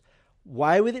Jesus.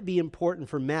 Why would it be important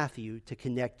for Matthew to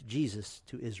connect Jesus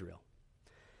to Israel?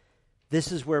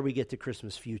 This is where we get to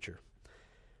Christmas Future.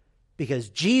 Because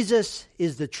Jesus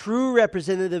is the true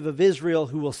representative of Israel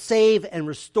who will save and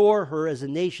restore her as a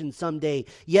nation someday,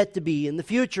 yet to be in the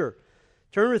future.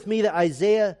 Turn with me to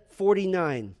Isaiah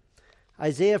 49.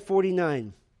 Isaiah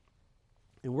 49.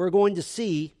 And we're going to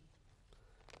see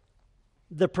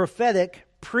the prophetic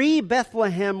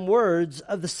pre-Bethlehem words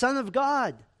of the Son of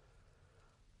God.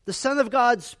 The Son of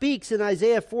God speaks in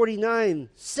Isaiah 49,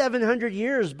 700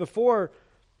 years before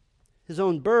his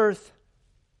own birth.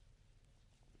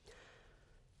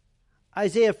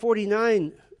 Isaiah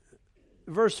 49,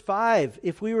 verse 5,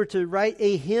 if we were to write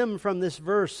a hymn from this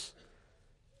verse,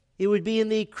 it would be in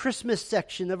the Christmas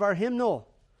section of our hymnal.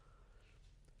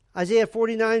 Isaiah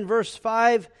 49, verse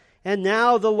 5, and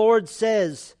now the Lord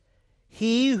says,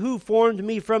 He who formed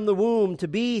me from the womb to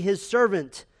be His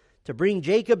servant, to bring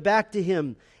Jacob back to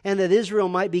Him, and that Israel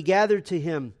might be gathered to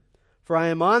Him. For I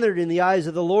am honored in the eyes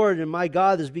of the Lord, and my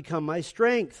God has become my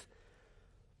strength.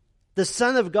 The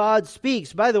Son of God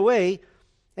speaks. By the way,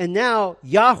 and now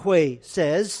Yahweh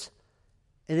says,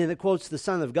 and then it quotes the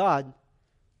Son of God.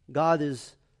 God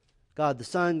is God the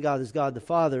Son, God is God the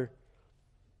Father.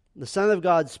 The Son of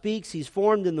God speaks. He's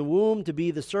formed in the womb to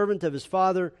be the servant of His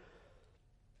Father.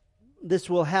 This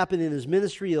will happen in His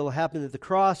ministry. It will happen at the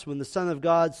cross when the Son of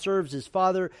God serves His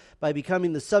Father by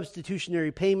becoming the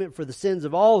substitutionary payment for the sins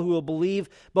of all who will believe,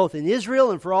 both in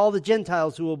Israel and for all the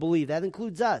Gentiles who will believe. That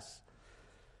includes us.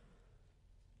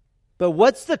 But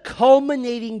what's the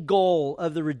culminating goal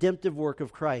of the redemptive work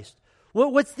of Christ?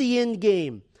 What's the end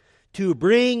game? To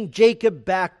bring Jacob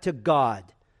back to God,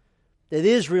 that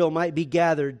Israel might be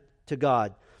gathered to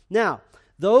God. Now,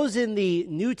 those in the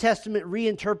New Testament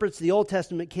reinterprets the Old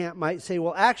Testament camp might say,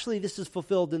 well, actually, this is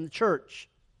fulfilled in the church.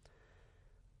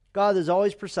 God is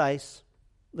always precise.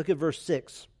 Look at verse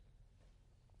 6.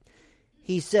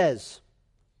 He says,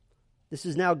 this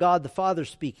is now God the Father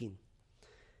speaking.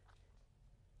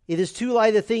 It is too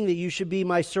light a thing that you should be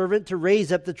my servant to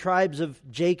raise up the tribes of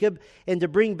Jacob and to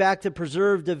bring back the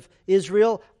preserved of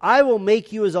Israel. I will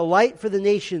make you as a light for the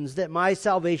nations, that my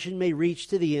salvation may reach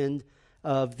to the end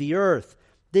of the earth.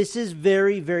 This is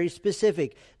very, very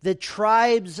specific. The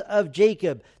tribes of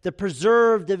Jacob, the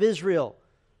preserved of Israel,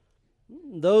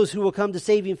 those who will come to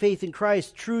saving faith in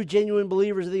Christ, true, genuine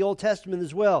believers of the Old Testament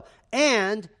as well.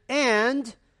 And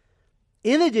in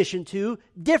addition to,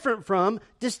 different from,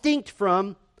 distinct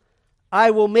from,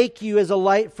 I will make you as a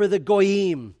light for the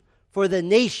Goyim, for the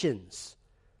nations,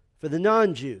 for the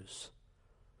non-Jews.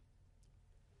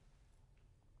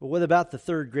 But what about the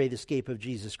third great escape of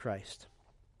Jesus Christ?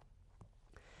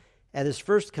 At His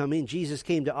first coming, Jesus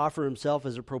came to offer Himself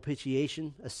as a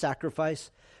propitiation, a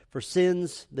sacrifice for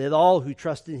sins, that all who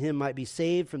trust in Him might be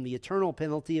saved from the eternal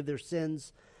penalty of their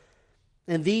sins.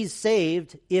 And these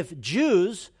saved, if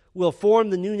Jews will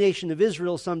form the new nation of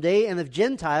Israel someday, and if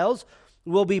Gentiles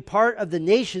will be part of the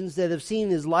nations that have seen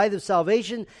His light of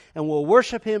salvation and will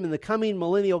worship Him in the coming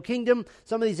millennial kingdom.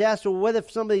 Somebody's asked, well, what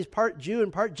if somebody's part Jew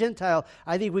and part Gentile?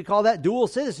 I think we call that dual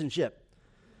citizenship.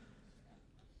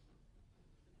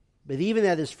 But even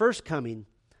at His first coming,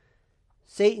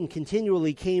 Satan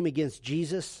continually came against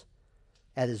Jesus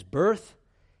at His birth,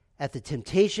 at the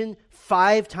temptation.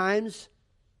 5 times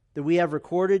that we have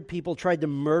recorded, people tried to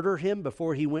murder Him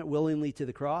before He went willingly to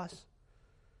the cross.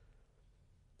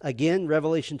 Again,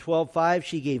 Revelation 12:5,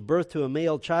 she gave birth to a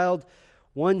male child,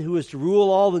 one who was to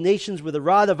rule all the nations with a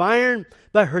rod of iron,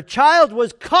 but her child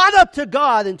was caught up to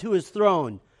God and to His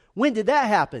throne. When did that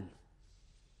happen?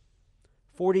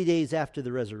 40 days after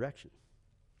the resurrection.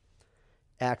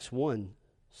 Acts 1,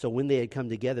 so when they had come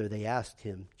together, they asked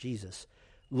Him, Jesus,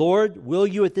 Lord, will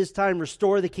you at this time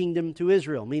restore the kingdom to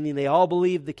Israel? Meaning they all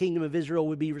believed the kingdom of Israel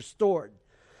would be restored.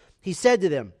 He said to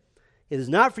them, it is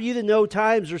not for you to know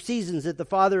times or seasons that the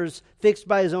Father has fixed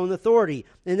by His own authority.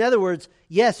 In other words,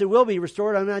 yes, it will be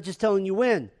restored. I'm not just telling you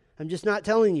when. I'm just not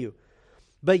telling you.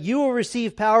 But you will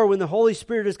receive power when the Holy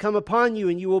Spirit has come upon you,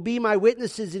 and you will be my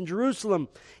witnesses in Jerusalem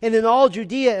and in all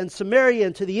Judea and Samaria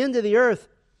and to the end of the earth.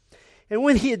 And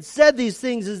when He had said these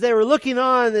things, as they were looking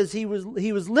on, as he was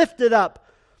lifted up,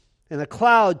 and a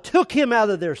cloud took Him out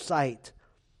of their sight.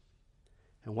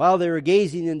 And while they were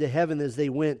gazing into heaven as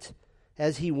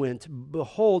He went,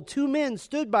 behold, 2 men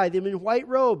stood by them in white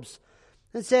robes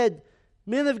and said,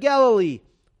 Men of Galilee,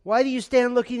 why do you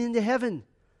stand looking into heaven?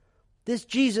 This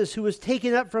Jesus who was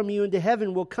taken up from you into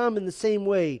heaven will come in the same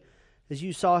way as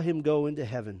you saw Him go into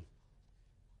heaven.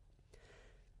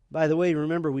 By the way,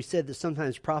 remember we said that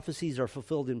sometimes prophecies are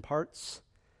fulfilled in parts,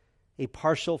 a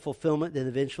partial fulfillment, then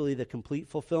eventually the complete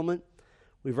fulfillment.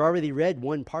 We've already read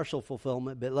one partial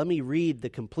fulfillment, but let me read the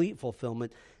complete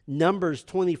fulfillment. Numbers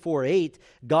 24:8.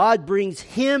 God brings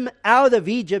him out of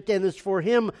Egypt and is for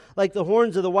him like the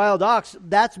horns of the wild ox.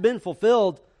 That's been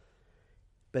fulfilled.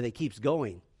 But it keeps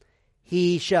going.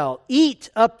 He shall eat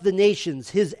up the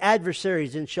nations, his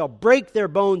adversaries, and shall break their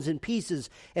bones in pieces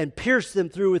and pierce them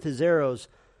through with his arrows,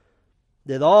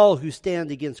 that all who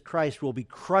stand against Christ will be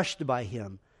crushed by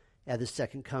him at His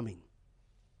second coming.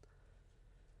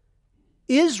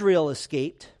 Israel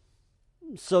escaped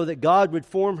so that God would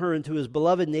form her into His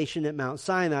beloved nation at Mount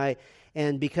Sinai,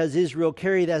 and because Israel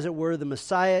carried, as it were, the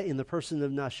Messiah in the person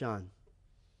of Nahshon.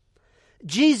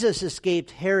 Jesus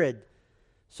escaped Herod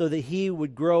so that he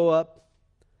would grow up.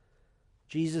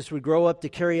 Jesus would grow up to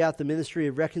carry out the ministry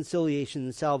of reconciliation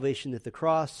and salvation at the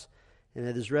cross and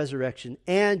at his resurrection.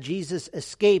 And Jesus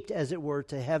escaped, as it were,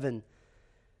 to heaven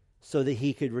so that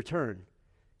he could return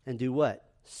and do what?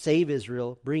 Save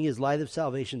Israel, bring his light of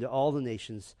salvation to all the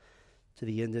nations, to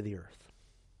the end of the earth.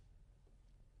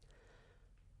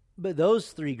 But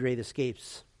those three great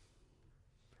escapes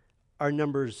are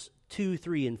numbers 2,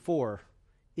 3, and 4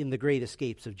 in the great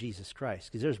escapes of Jesus Christ,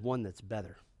 because there's one that's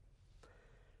better.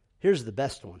 Here's the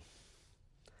best one.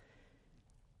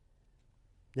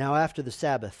 Now after the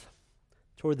Sabbath,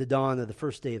 toward the dawn of the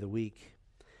first day of the week,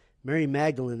 Mary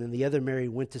Magdalene and the other Mary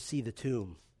went to see the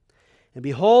tomb. And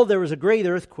behold, there was a great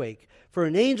earthquake, for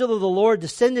an angel of the Lord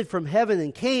descended from heaven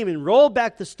and came and rolled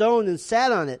back the stone and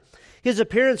sat on it. His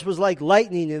appearance was like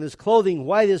lightning, and his clothing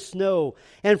white as snow.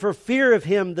 And for fear of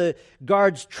him, the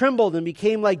guards trembled and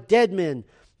became like dead men.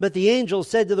 But the angel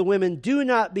said to the women, "Do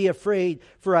not be afraid,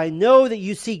 for I know that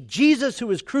you seek Jesus who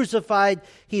was crucified.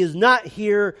 He is not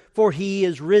here, for he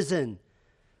is risen."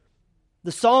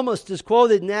 The psalmist is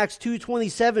quoted in Acts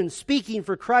 2:27, speaking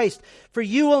for Christ, "For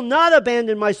you will not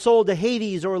abandon my soul to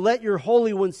Hades, or let your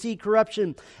Holy One see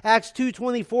corruption." Acts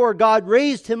 2:24, God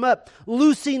raised him up,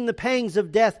 loosing the pangs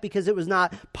of death, because it was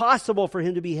not possible for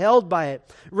him to be held by it.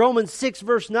 Romans 6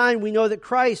 verse 9, we know that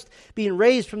Christ, being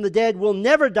raised from the dead, will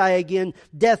never die again.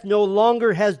 Death no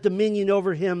longer has dominion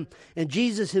over him. And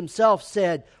Jesus himself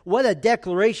said, what a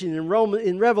declaration in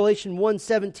Revelation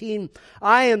 1:17,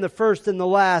 "I am the first and the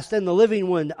last and the living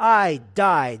one. I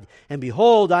died, and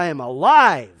behold, I am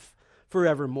alive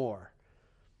forevermore."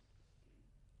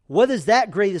 What does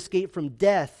that great escape from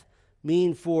death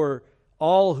mean for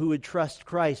all who would trust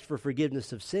Christ for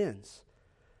forgiveness of sins?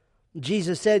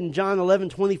 Jesus said in John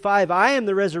 11:25, "I am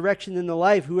the resurrection and the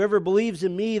life. Whoever believes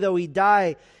in me, though he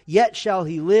die, yet shall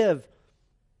he live."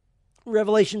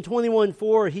 Revelation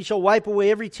 21:4, "He shall wipe away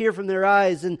every tear from their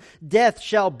eyes, and death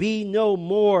shall be no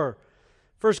more."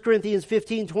 1 Corinthians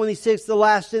 15:26, "The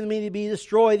last enemy to be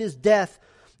destroyed is death."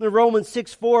 In Romans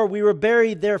 6:4, "We were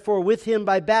buried therefore with him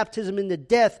by baptism into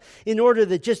death, in order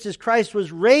that just as Christ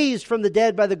was raised from the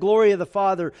dead by the glory of the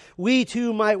Father, we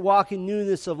too might walk in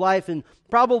newness of life." And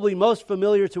probably most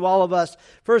familiar to all of us,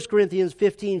 1 Corinthians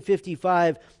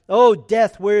 15:55, "O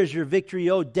death, where is your victory?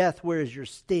 O death, where is your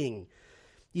sting?"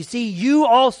 You see, you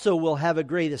also will have a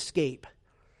great escape.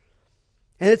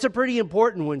 And it's a pretty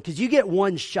important one, because you get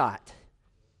one shot.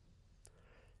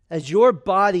 As your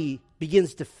body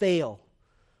begins to fail,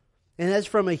 and as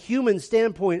from a human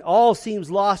standpoint all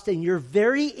seems lost and your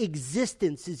very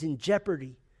existence is in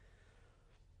jeopardy,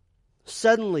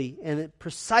 suddenly, and at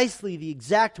precisely the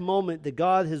exact moment that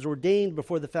God has ordained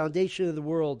before the foundation of the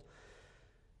world,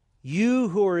 you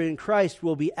who are in Christ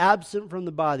will be absent from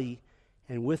the body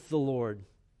and with the Lord.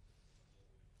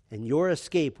 And your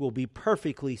escape will be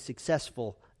perfectly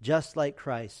successful, just like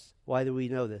Christ. Why do we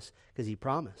know this? Because he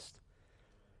promised.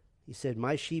 He said,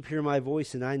 "My sheep hear my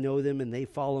voice, and I know them, and they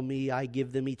follow me. I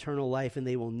give them eternal life, and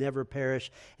they will never perish,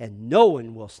 and no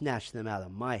one will snatch them out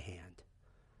of my hand."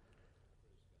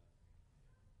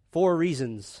 4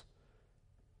 reasons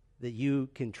that you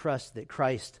can trust that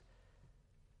Christ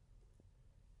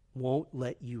won't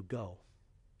let you go.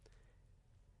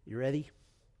 You ready?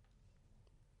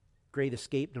 Great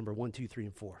escape, number 1, 2, 3,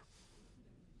 and 4.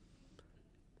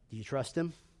 Do you trust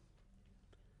him?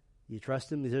 You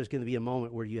trust him? There's going to be a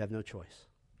moment where you have no choice.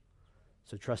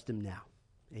 So trust him now.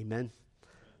 Amen?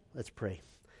 Let's pray.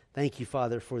 Thank you,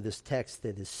 Father, for this text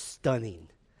that is stunning.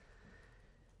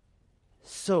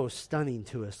 So stunning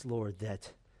to us, Lord,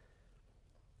 that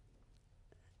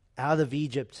out of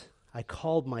Egypt I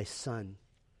called my son,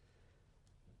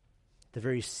 the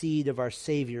very seed of our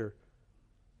Savior,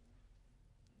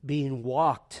 being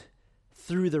walked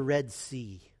through the Red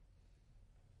Sea,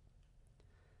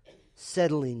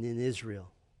 settling in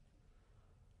Israel,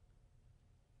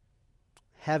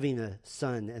 having a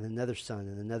son and another son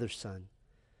and another son.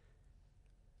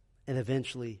 And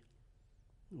eventually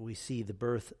we see the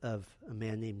birth of a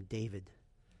man named David,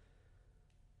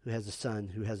 who has a son,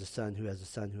 who has a son, who has a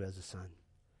son, who has a son.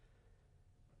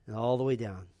 And all the way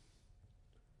down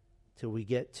till we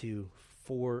get to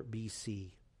 4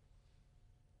 BC.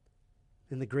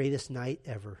 In the greatest night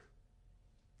ever,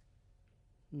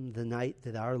 the night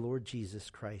that our Lord Jesus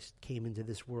Christ came into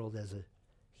this world as a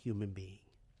human being,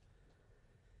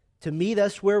 to meet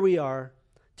us where we are,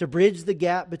 to bridge the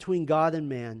gap between God and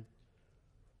man,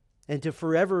 and to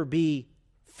forever be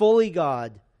fully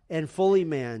God and fully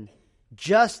man,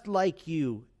 just like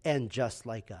you and just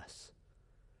like us.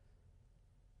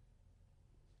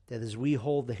 That as we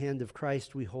hold the hand of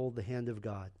Christ, we hold the hand of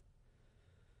God.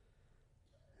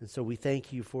 And so we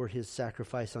thank you for his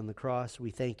sacrifice on the cross.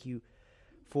 We thank you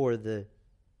for the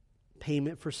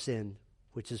payment for sin,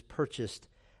 which has purchased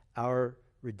our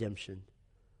redemption.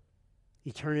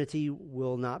 Eternity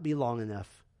will not be long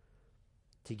enough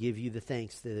to give you the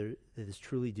thanks that is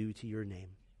truly due to your name.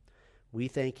 We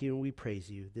thank you and we praise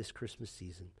you this Christmas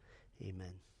season.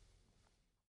 Amen.